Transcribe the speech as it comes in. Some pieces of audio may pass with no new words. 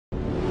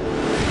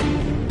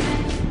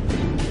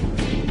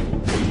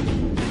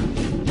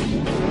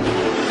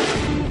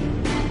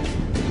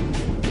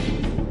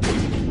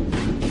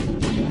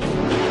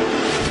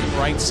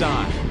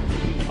side.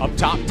 Up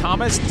top,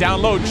 Thomas.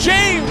 Down low,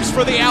 James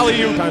for the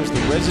alley-oop. Sometimes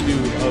the residue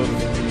of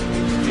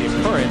the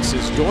occurrence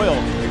is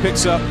Doyle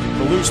picks up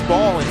the loose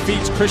ball and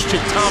feeds Christian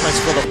Thomas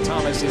for the.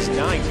 Thomas is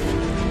ninth.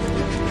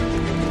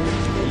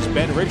 Here's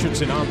Ben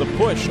Richardson on the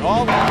push.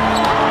 All.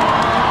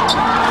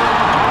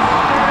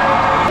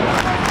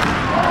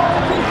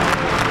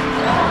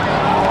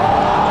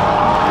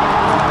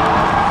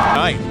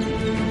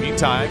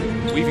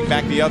 Meantime, weaving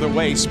back the other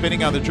way,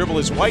 spinning on the dribble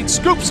is White,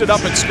 scoops it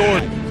up and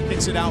scored.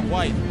 Kicks it out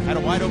White, had a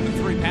wide open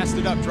three, passed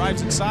it up,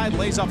 drives inside,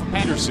 lays off of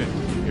Patterson.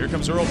 Here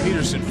comes Earl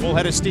Peterson, full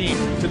head of steam,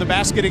 to the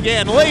basket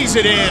again, lays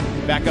it in.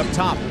 Back up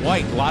top,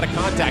 White, a lot of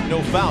contact,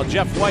 no foul.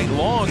 Jeff White,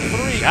 long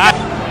three.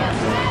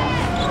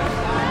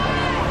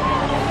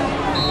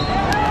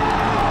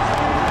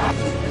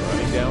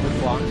 Running down the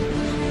clock,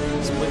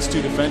 splits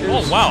two defenders.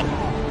 Oh, wow.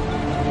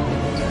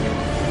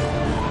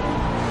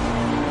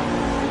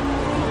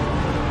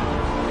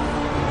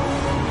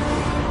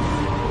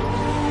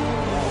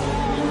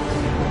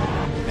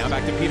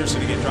 Back to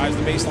Peterson again, drives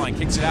the baseline,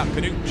 kicks it out.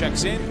 Canute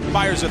checks in,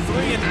 fires a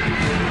three.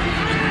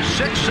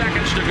 6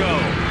 seconds to go.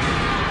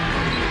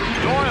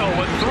 Doyle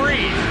with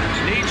three,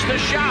 needs the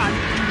shot.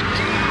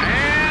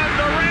 And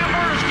the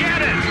Ramblers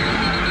get it.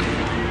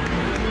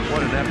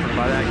 What an effort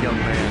by that young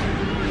man.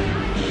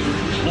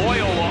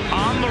 Loyola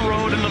on the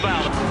road in the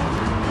Valley.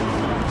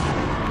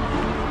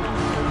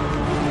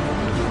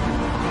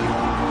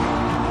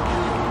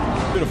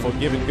 Beautiful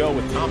give and go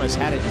with Thomas,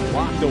 had it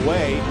blocked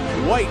away.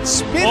 White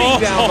spinning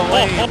down the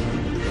lane.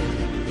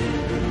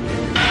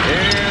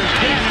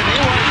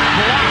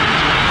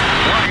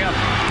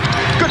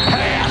 Good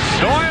pass.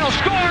 Doyle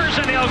scores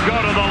and he'll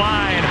go to the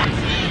line.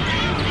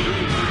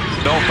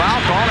 No foul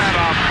call and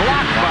a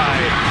block by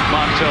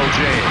Montel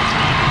James.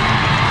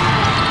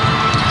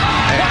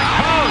 And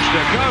post,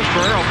 it goes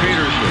for Earl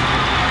Peterson.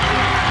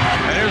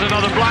 And here's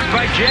another block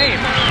by James.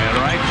 And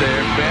right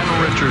there, Ben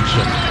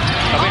Richardson.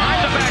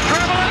 Behind the back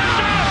dribble.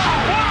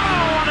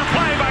 Wow, what a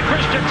play by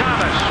Christian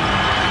Thomas.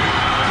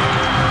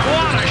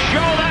 What a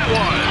show that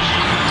was.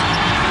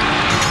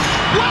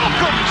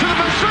 Welcome to the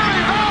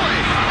Missouri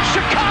Valley,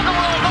 Chicago,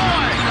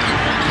 Illinois.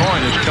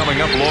 Coin is coming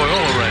up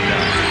Loyola right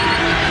now.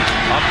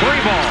 A three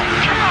ball,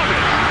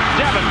 counted.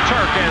 Devin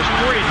Turk has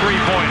 3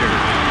 3-pointers.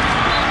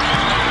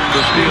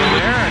 The steal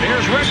there, and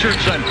here's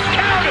Richardson.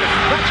 Counted.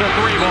 That's a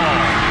three ball.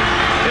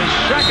 His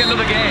second of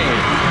the game.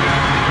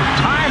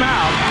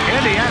 Timeout,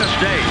 Indiana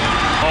State.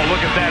 Oh,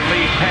 look at that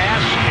lead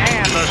pass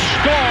and the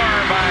score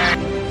by.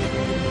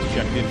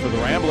 Checked in for the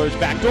Ramblers,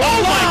 back door.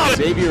 Oh my God!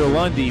 Xavier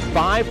Lundy,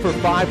 5 for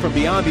 5 from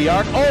beyond the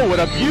arc. Oh, what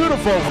a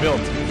beautiful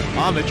Milt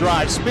on the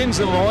drive, spins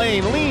in the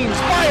lane, leans,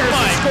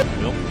 fires.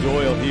 Milt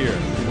Doyle here,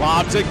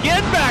 lobs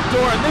again, back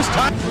door, and this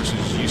time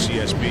versus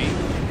UCSB.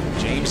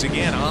 James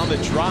again on the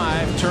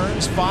drive,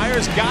 turns,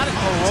 fires, got it.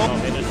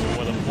 Henderson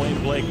with a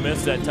point blank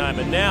miss that time,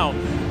 and now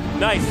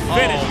nice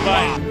finish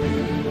by.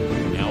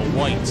 Now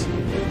White,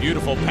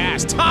 beautiful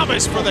pass.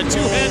 Thomas for the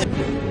two-handed.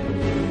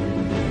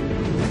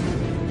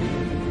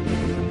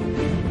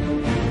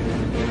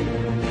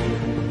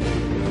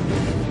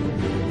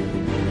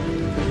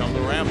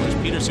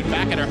 Peterson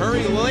back in a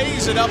hurry,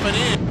 lays it up and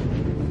in.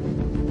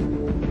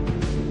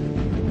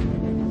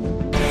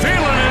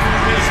 Feeling it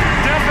is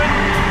Devin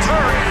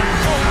Turk.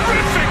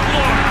 Terrific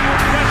look.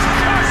 That's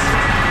crushed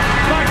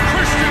by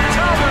Christian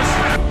Thomas.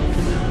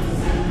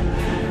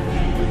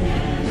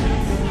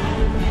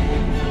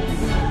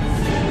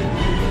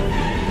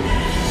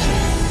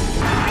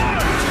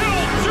 Until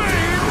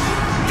James.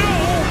 No,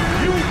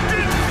 you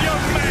didn't,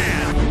 young man.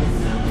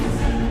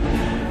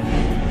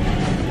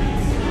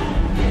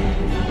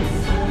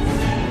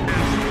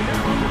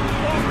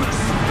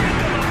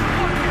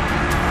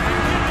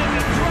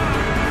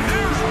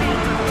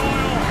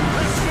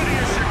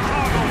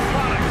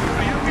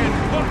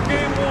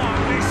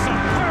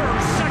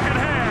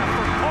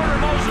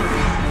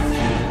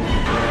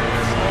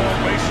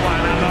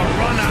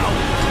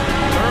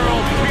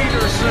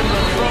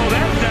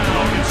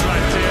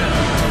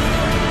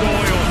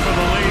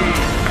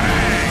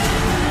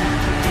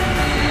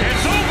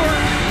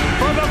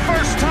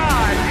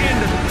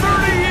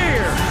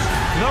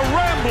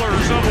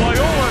 Of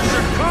Loyola,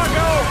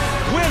 Chicago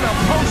win a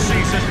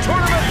postseason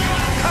tournament,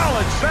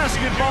 college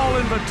basketball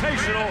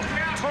invitational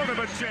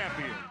tournament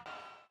champion.